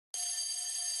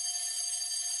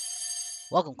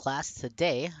Welcome class.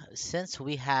 Today, since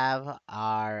we have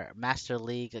our Master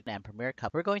League and Premier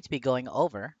Cup, we're going to be going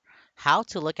over how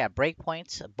to look at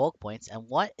breakpoints, bulk points, and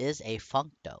what is a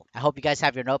functo. I hope you guys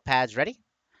have your notepads ready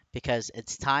because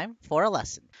it's time for a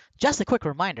lesson. Just a quick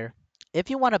reminder, if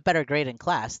you want a better grade in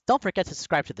class, don't forget to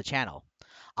subscribe to the channel.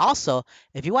 Also,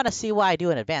 if you want to see what I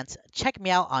do in advance, check me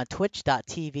out on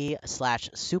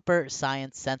twitch.tv/Super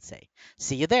Science Sensei.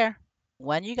 See you there!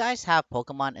 When you guys have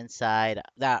Pokemon inside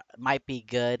that might be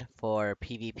good for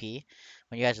PvP,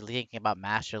 when you guys are thinking about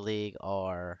Master League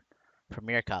or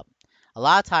Premier Cup, a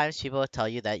lot of times people will tell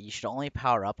you that you should only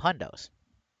power up Hundos,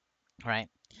 right?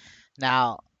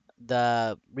 Now,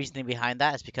 the reasoning behind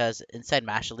that is because inside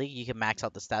Master League, you can max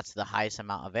out the stats to the highest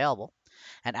amount available.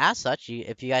 And as such,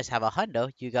 if you guys have a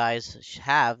Hundo, you guys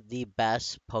have the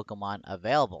best Pokemon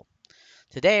available.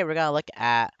 Today, we're going to look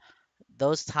at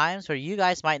those times where you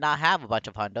guys might not have a bunch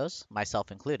of hundos,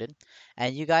 myself included,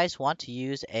 and you guys want to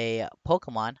use a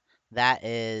Pokemon that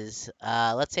is,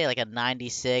 let's say like a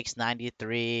 96,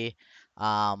 93,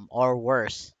 or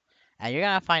worse. And you're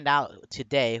going to find out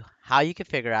today how you can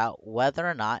figure out whether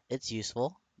or not it's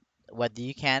useful, whether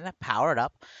you can power it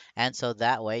up, and so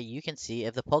that way you can see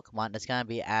if the Pokemon is going to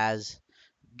be as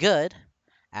good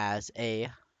as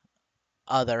a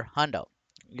other hundo.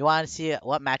 You want to see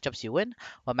what matchups you win,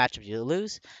 what matchups you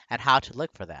lose, and how to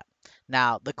look for that.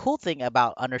 Now, the cool thing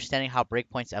about understanding how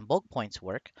breakpoints and bulk points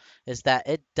work is that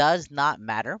it does not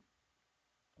matter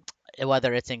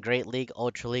whether it's in Great League,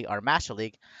 Ultra League, or Master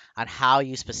League on how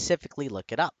you specifically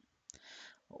look it up.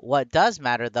 What does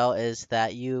matter though is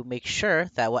that you make sure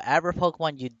that whatever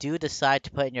Pokemon you do decide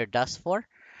to put in your dust for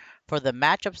the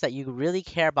matchups that you really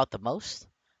care about the most,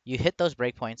 you hit those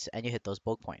breakpoints and you hit those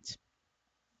bulk points.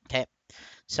 Okay,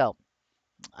 so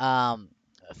Um,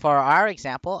 for our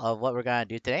example of what we're going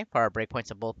to do today for our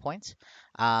breakpoints and bullet points,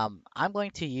 I'm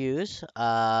going to use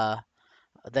the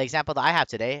example that I have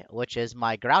today, which is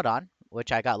my Groudon,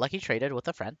 which I got lucky traded with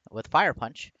a friend with Fire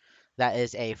Punch. That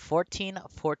is a 14,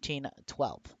 14,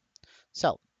 12.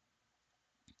 So,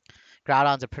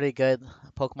 Groudon's a pretty good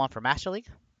Pokemon for Master League.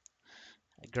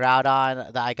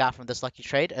 Groudon that I got from this lucky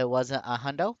trade, it wasn't a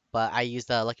hundo, but I used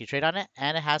the lucky trade on it,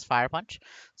 and it has Fire Punch,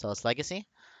 so it's Legacy.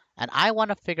 And I want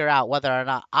to figure out whether or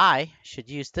not I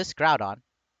should use this Groudon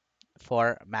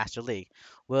for Master League.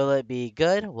 Will it be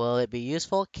good? Will it be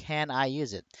useful? Can I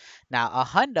use it? Now, a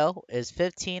hundo is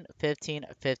 15, 15,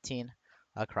 15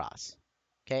 across.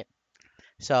 Okay,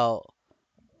 so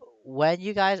when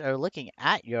you guys are looking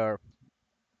at your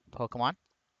Pokemon,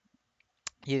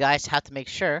 you guys have to make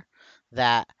sure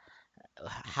that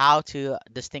how to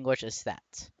distinguish a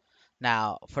stat.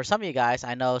 Now, for some of you guys,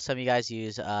 I know some of you guys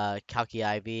use Calci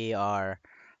IV or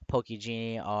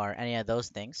Pokegenie or any of those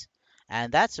things,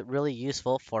 and that's really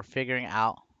useful for figuring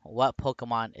out what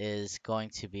Pokemon is going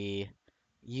to be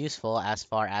useful as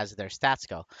far as their stats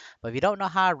go. But if you don't know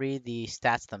how to read the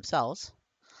stats themselves,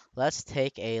 let's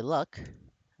take a look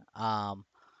um,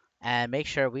 and make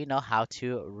sure we know how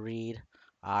to read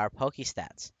our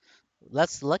Pokestats.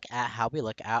 Let's look at how we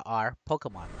look at our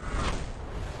Pokemon.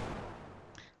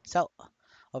 So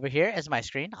over here is my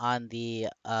screen on the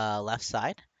left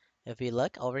side. If we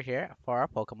look over here for our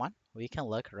Pokemon, we can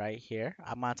look right here.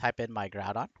 I'm gonna type in my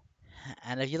Groudon,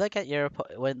 and if you look at your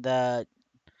when the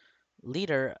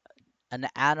leader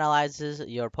analyzes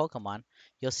your Pokemon,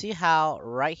 you'll see how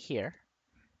right here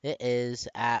it is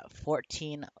at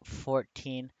 14,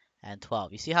 14, and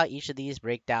 12. You see how each of these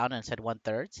break down instead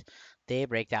 1/3? They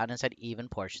break down inside even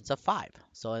portions of 5.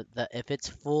 So if it's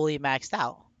fully maxed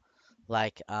out,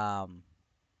 like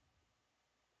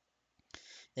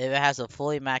if it has a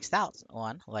fully maxed out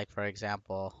one, like for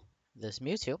example, this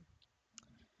Mewtwo,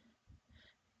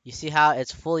 you see how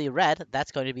it's fully red,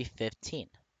 that's going to be 15.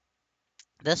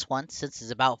 This one, since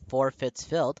it's about 4/5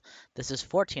 filled, this is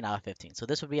 14 out of 15. So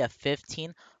this would be a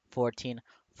 15, 14,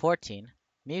 14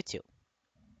 Mewtwo.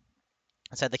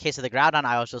 So the case of the Groudon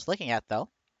I was just looking at, though,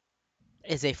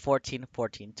 is a 14,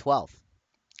 14, 12.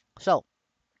 So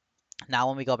now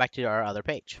when we go back to our other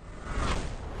page,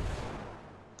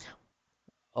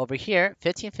 over here,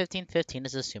 15, 15, 15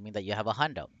 is assuming that you have a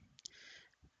hundo.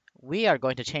 We are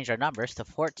going to change our numbers to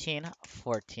 14,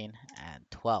 14, and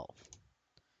 12.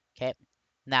 Okay,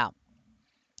 now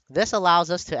this allows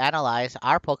us to analyze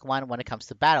our Pokemon when it comes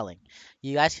to battling.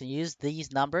 You guys can use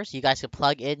these numbers. You guys can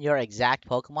plug in your exact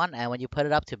Pokemon, and when you put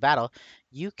it up to battle,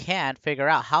 you can figure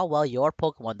out how well your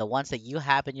Pokemon, the ones that you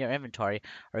have in your inventory,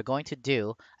 are going to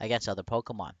do against other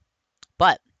Pokemon.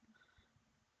 But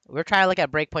we're trying to look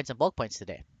at breakpoints and bulk points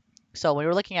today. So when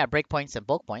we're looking at breakpoints and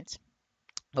bulk points,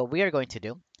 what we are going to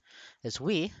do is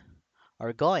we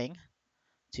are going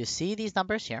to see these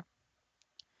numbers here,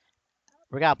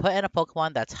 we're gonna put in a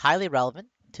Pokemon that's highly relevant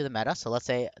to the meta. So let's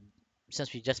say,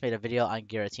 since we just made a video on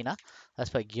Giratina, let's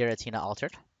put Giratina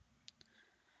Altered.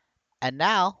 And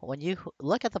now, when you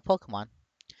look at the Pokemon,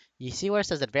 you see where it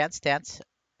says Advanced Stats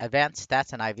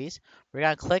and IVs. We're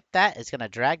gonna click that. It's gonna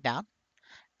drag down,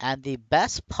 and the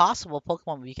best possible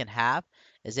Pokemon we can have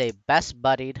is a Best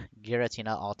Buddied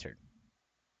Giratina Altered.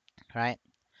 Right?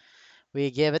 We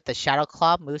give it the Shadow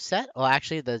Claw moveset. Well,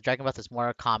 actually, the Dragon Breath is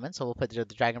more common, so we'll put the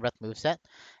Dragon Breath moveset.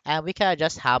 And we can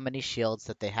adjust how many shields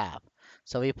that they have.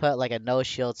 So we put like a no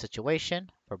shield situation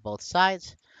for both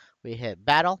sides. We hit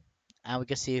battle, and we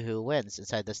can see who wins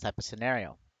inside this type of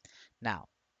scenario. Now,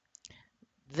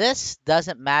 this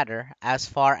doesn't matter as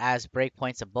far as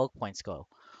breakpoints and bulk points go.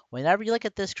 Whenever you look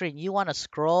at this screen, you want to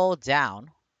scroll down.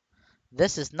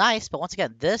 This is nice, but once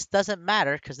again, this doesn't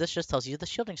matter because this just tells you the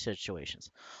shielding situations.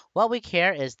 What we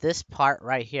care is this part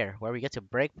right here, where we get to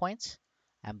breakpoints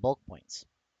and bulk points.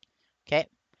 Okay?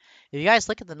 If you guys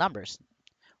look at the numbers,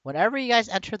 whenever you guys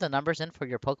enter the numbers in for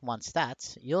your Pokemon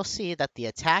stats, you'll see that the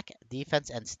attack, defense,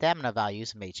 and stamina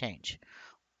values may change.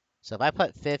 So if I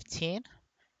put 15,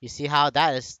 you see how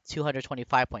that is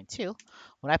 225.2.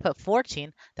 When I put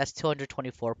 14, that's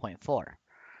 224.4.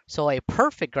 So a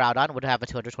perfect Groudon would have a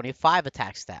 225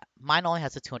 attack stat. Mine only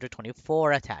has a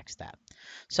 224 attack stat.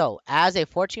 So as a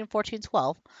 14, 14,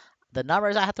 12, the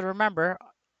numbers I have to remember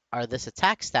are this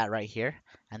attack stat right here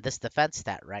and this defense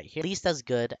stat right here. At least as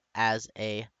good as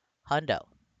a hundo.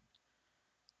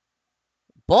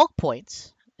 Bulk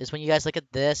points is when you guys look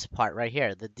at this part right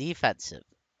here, the defensive.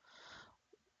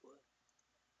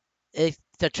 It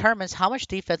determines how much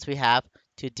defense we have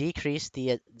to decrease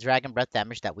the Dragon Breath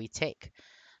damage that we take.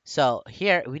 So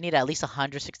here we need at least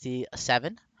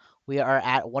 167. We are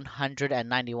at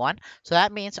 191. So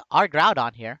that means our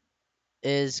Groudon here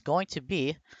is going to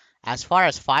be, as far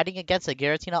as fighting against a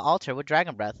Giratina Alter with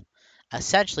Dragon Breath,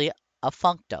 essentially a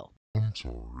Functo. I'm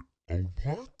sorry, a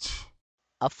what?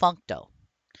 A Functo.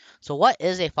 So what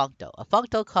is a Functo? A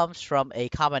Functo comes from a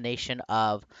combination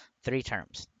of three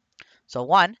terms. So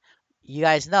one, you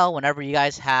guys know whenever you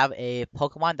guys have a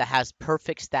Pokemon that has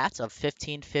perfect stats of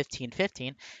 15, 15,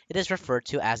 15, it is referred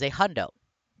to as a hundo.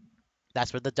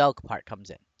 That's where the dog part comes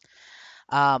in.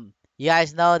 You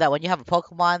guys know that when you have a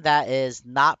Pokemon that is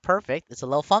not perfect, it's a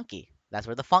little funky. That's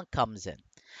where the funk comes in.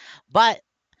 But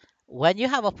when you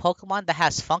have a Pokemon that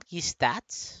has funky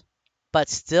stats, but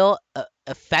still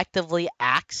effectively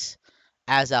acts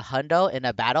as a hundo in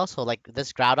a battle, so like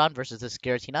this Groudon versus this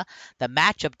Giratina, the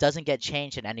matchup doesn't get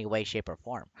changed in any way, shape, or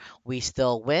form. We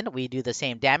still win. We do the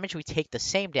same damage. We take the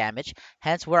same damage.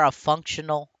 Hence, we're a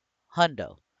functional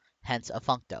hundo. Hence, a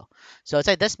Functo. So it's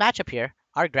like this matchup here,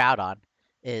 our Groudon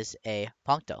is a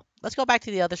Functo. Let's go back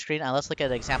to the other screen and let's look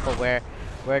at an example where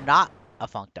we're not a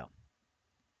Functo.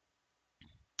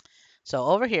 So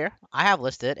over here, I have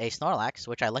listed a Snorlax,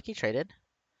 which I lucky traded,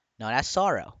 known as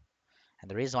Sorrow. And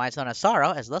the reason why it's known as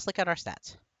Sorrow is let's look at our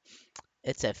stats.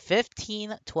 It's a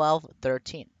 15, 12,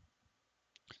 13.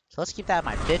 So let's keep that in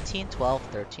mind. 15, 12,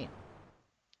 13.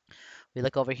 We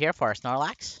look over here for our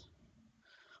Snorlax.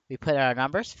 We put in our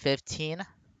numbers 15,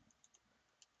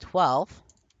 12,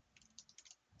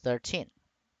 13.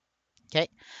 Okay,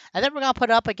 and then we're going to put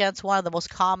it up against one of the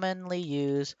most commonly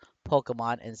used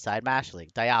Pokemon inside Master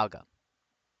League, Dialga.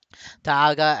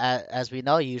 Dialga, as we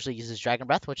know, usually uses Dragon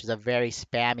Breath, which is a very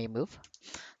spammy move.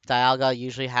 Dialga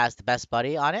usually has the best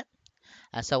buddy on it.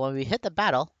 And so when we hit the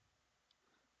battle,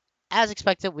 as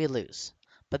expected, we lose.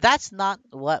 But that's not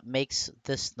what makes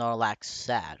this Snorlax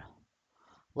sad.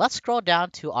 Let's scroll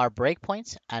down to our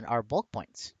breakpoints and our bulk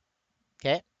points.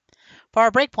 Okay, for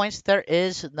our breakpoints, there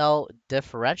is no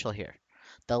differential here.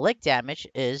 The lick damage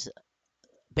is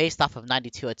based off of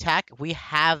 92 attack. We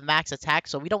have max attack,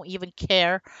 so we don't even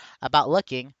care about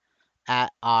looking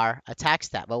at our attack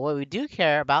stat. But what we do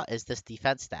care about is this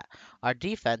defense stat. Our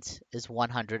defense is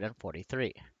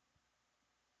 143.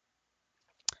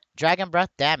 Dragon Breath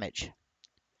damage.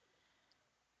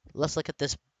 Let's look at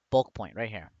this bulk point right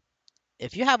here.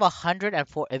 If you have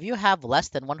if you have less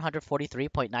than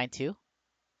 143.92,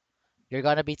 you're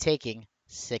gonna be taking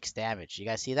 6 damage. You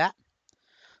guys see that?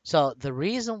 So the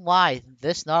reason why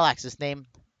this Snorlax is named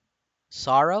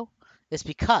Sorrow is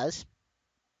because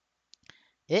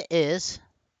it is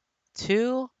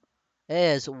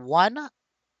one,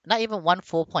 not even one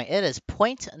full point. It is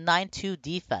 0.92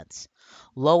 defense,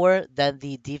 lower than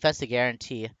the defense to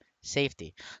guarantee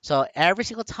safety. So every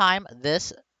single time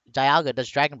this Dialga does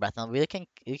Dragon Breath, and we can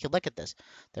look at this.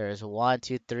 There's 1,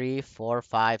 2, 3, 4,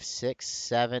 5, 6,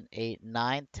 7, 8,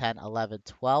 9, 10, 11,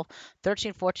 12,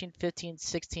 13, 14, 15,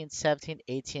 16, 17,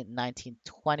 18, 19,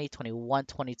 20, 21,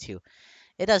 22.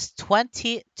 It does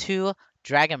 22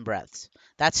 Dragon Breaths.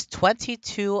 That's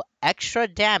 22 extra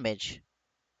damage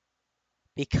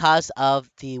because of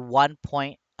the 1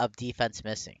 point of defense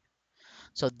missing.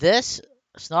 So this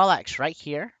Snorlax right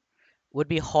here would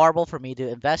be horrible for me to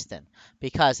invest in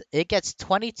because it gets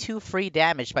 22 free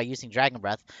damage by using Dragon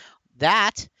Breath.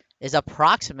 That is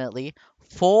approximately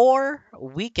 4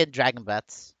 weakened Dragon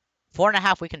Breaths,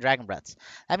 4.5 weakened Dragon Breaths.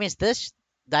 That means this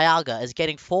Dialga is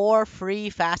getting 4 free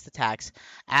fast attacks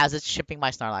as it's shipping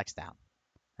my Snorlax down,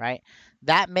 right?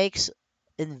 That makes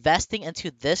investing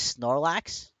into this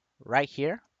Snorlax right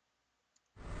here,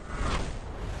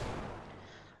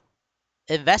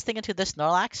 investing into this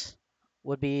Snorlax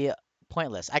would be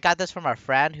pointless. I got this from a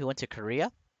friend who went to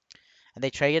Korea and they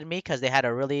traded me because they had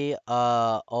a really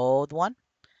old one,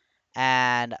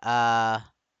 and I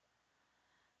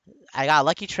got a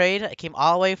lucky trade. It came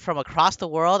all the way from across the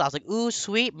world. I was like, ooh,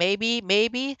 sweet,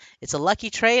 maybe it's a lucky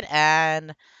trade,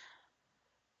 and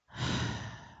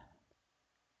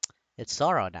it's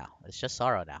sorrow now. It's just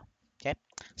sorrow now. Okay,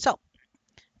 so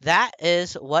that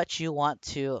is what you want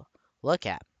to look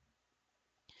at.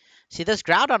 See this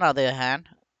Groudon on the other hand,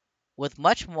 with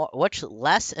much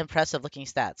less impressive looking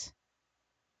stats,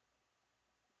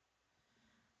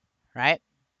 right?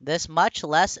 This much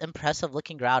less impressive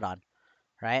looking Groudon,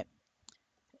 right?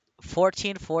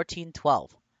 14, 14,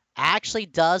 12 actually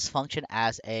does function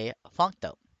as a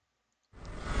Functo.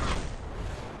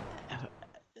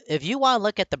 If you want to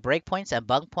look at the breakpoints and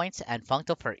bug points and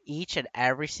Functo for each and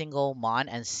every single mon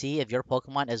and see if your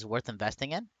Pokemon is worth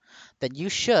investing in, then you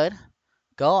should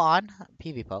go on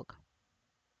PvPoke,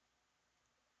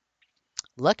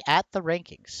 look at the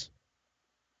rankings,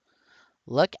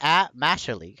 look at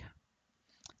Master League,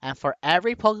 and for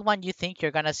every Pokemon you think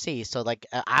you're gonna see, so like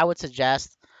I would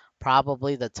suggest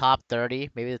probably the top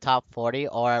 30, maybe the top 40,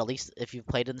 or at least if you've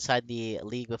played inside the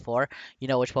league before, you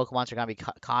know which Pokemons are gonna be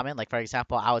common. Like for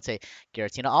example, I would say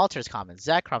Giratina Alter's common,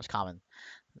 Zekrom's common.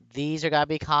 These are gonna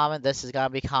be common. This is gonna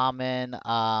be common.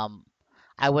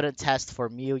 I wouldn't test for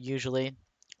Mew usually.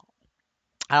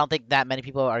 I don't think that many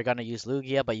people are gonna use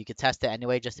Lugia, but you could test it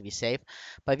anyway just to be safe.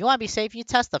 But if you want to be safe, you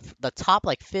test the top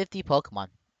like 50 Pokemon,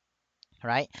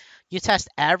 right? You test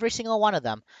every single one of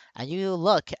them, and you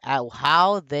look at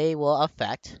how they will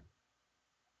affect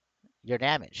your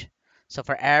damage. So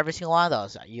for every single one of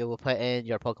those, you will put in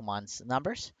your Pokemon's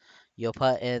numbers. You'll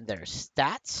put in their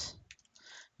stats.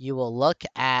 You will look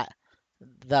at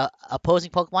the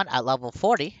opposing Pokemon at level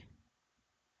 40.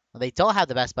 They don't have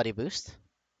the best buddy boost.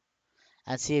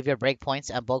 And see if your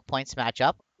breakpoints and bulk points match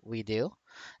up. We do.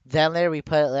 Then later we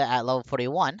put it at level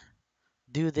 41.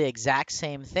 Do the exact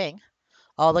same thing.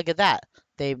 Oh, look at that.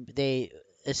 They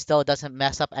it still doesn't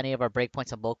mess up any of our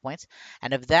breakpoints and bulk points.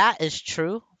 And if that is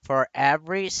true for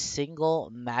every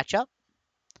single matchup,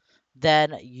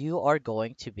 then you are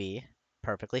going to be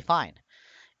perfectly fine.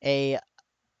 A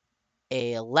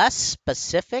less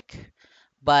specific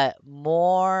but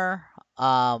more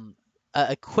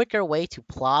a quicker way to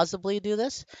plausibly do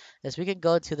this is we can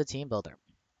go to the team builder.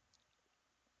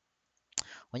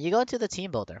 When you go into the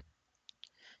team builder,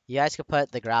 you guys can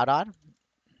put the Groudon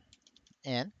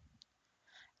in,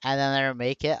 and then there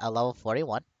make it a level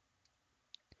 41.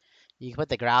 You can put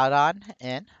the Groudon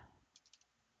in,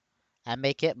 and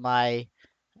make it my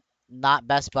not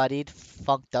best buddied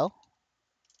Functo.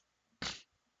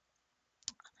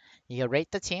 You can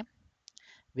rate the team.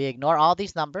 We ignore all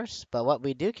these numbers, but what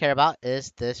we do care about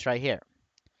is this right here.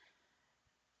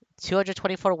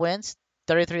 224 wins,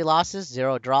 33 losses,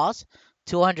 0 draws.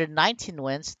 219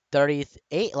 wins,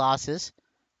 38 losses,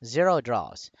 0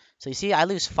 draws. So you see, I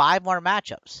lose 5 more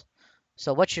matchups.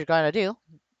 So what you're going to do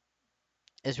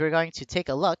is we're going to take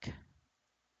a look.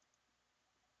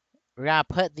 We're going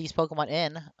to put these Pokemon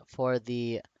in for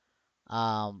the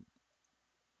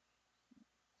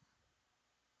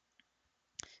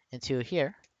into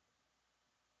here.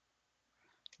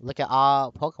 Look at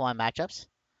all Pokemon matchups,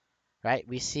 right?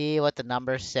 We see what the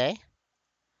numbers say.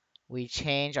 We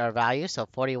change our value, so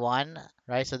 41,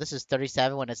 right? So this is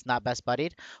 37 when it's not best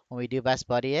buddied. When we do best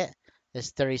buddy it,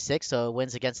 it's 36, so it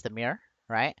wins against the mirror,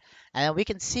 right? And then we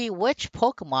can see which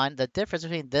Pokemon, the difference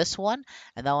between this one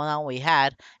and the one we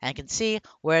had, and can see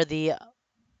where the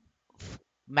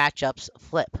matchups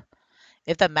flip.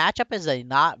 If the matchup is a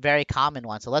not very common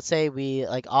one, so let's say we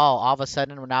like, oh, all of a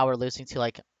sudden now we're losing to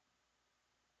like,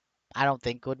 I don't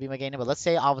think it would be Meganium, but let's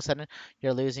say all of a sudden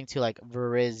you're losing to like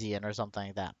Virizion or something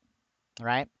like that,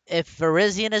 right? If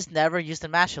Virizion is never used in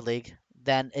Master League,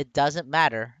 then it doesn't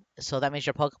matter. So that means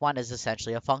your Pokemon is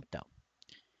essentially a Functo.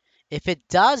 If it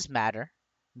does matter,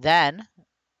 then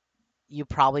you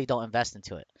probably don't invest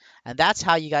into it. And that's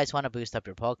how you guys want to boost up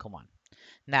your Pokemon.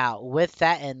 Now, with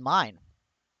that in mind,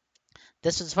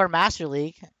 This is for Master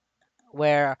League,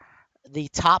 where the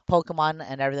top Pokemon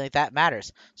and everything like that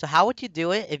matters. So how would you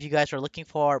do it if you guys were looking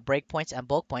for breakpoints and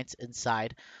bulk points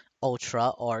inside Ultra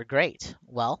or Great?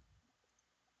 Well,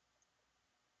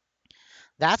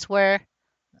 that's where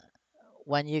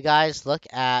when you guys look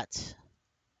at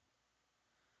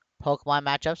Pokemon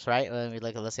matchups, right? When we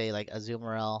look at, let's say, like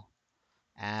Azumarill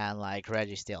and like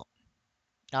Registeel.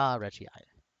 Reggie.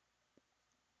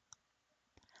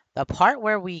 The part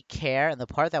where we care and the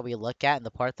part that we look at and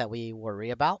the part that we worry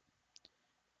about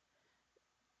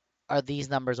are these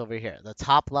numbers over here. The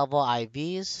top level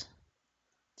IVs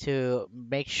to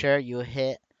make sure you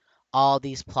hit all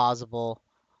these plausible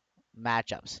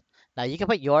matchups. Now you can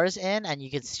put yours in and you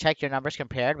can check your numbers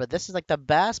compared, but this is like the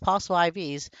best possible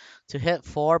IVs to hit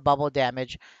 4 bubble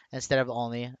damage instead of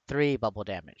only 3 bubble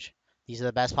damage. These are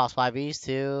the best possible IVs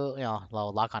to,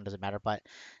 well, lock on doesn't matter, but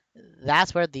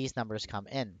that's where these numbers come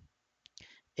in.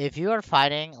 If you are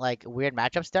fighting like weird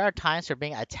matchups, there are times where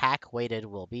being attack weighted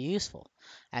will be useful.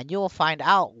 And you will find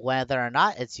out whether or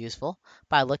not it's useful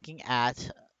by looking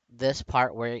at this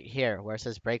part where it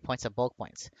says breakpoints and bulk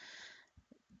points.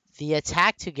 The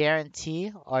attack to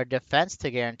guarantee or defense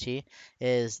to guarantee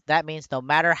is that means no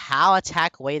matter how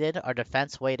attack weighted or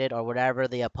defense weighted or whatever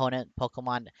the opponent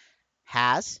Pokemon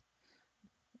has,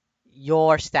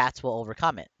 your stats will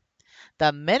overcome it.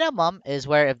 The minimum is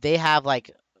where if they have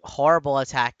like horrible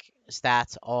attack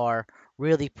stats or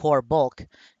really poor bulk,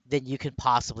 then you can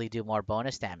possibly do more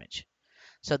bonus damage.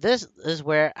 So this is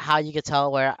where how you can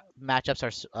tell where matchups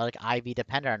are like IV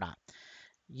dependent or not.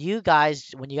 You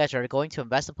guys, when you guys are going to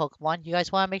invest in Pokemon, you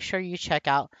guys want to make sure you check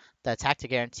out the attack to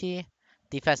guarantee,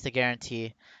 defense to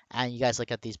guarantee, and you guys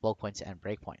look at these bulk points and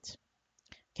break points.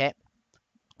 Okay,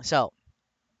 so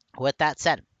with that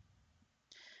said,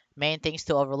 main things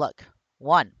to overlook.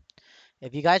 One,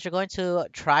 if you guys are going to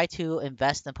try to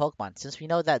invest in Pokemon, since we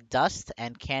know that dust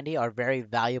and candy are very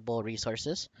valuable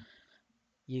resources,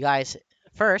 you guys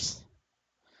first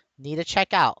need to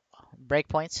check out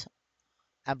breakpoints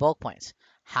and bulk points.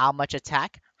 How much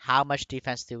attack, how much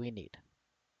defense do we need?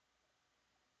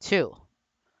 Two,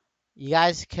 you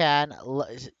guys can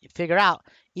figure out,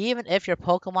 even if your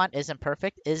Pokemon isn't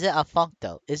perfect, is it a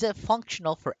functo? Is it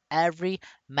functional for every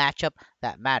matchup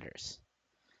that matters?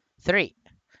 Three,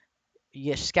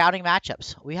 scouting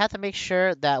matchups. We have to make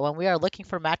sure that when we are looking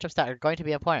for matchups that are going to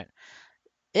be important,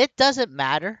 it doesn't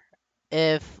matter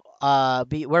if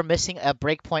we're missing a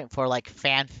breakpoint for like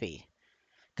Fanfi,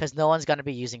 because no one's going to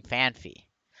be using Fanfi.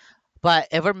 But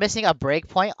if we're missing a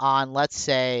breakpoint on, let's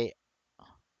say,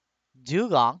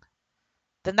 Dugong,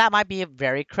 then that might be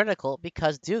very critical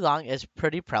because Dugong is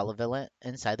pretty prevalent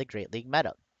inside the Great League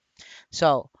meta.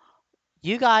 So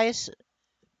you guys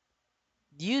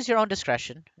use your own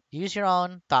discretion, use your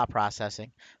own thought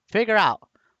processing, figure out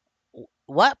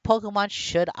what Pokemon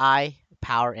should I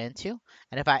power into?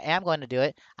 And if I am going to do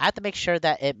it, I have to make sure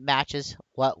that it matches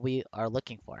what we are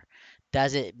looking for.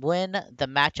 Does it win the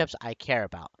matchups I care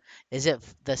about? Is it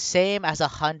the same as a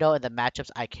hundo in the matchups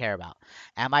I care about?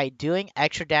 Am I doing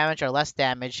extra damage or less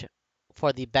damage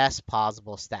for the best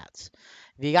possible stats?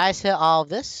 If you guys hit all of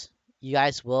this, you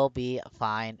guys will be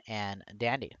fine and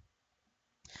dandy.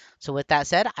 So with that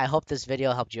said, I hope this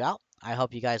video helped you out. I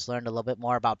hope you guys learned a little bit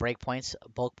more about breakpoints,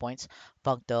 bulk points,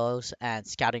 functos, and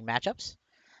scouting matchups.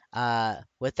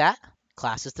 With that,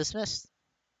 class is dismissed.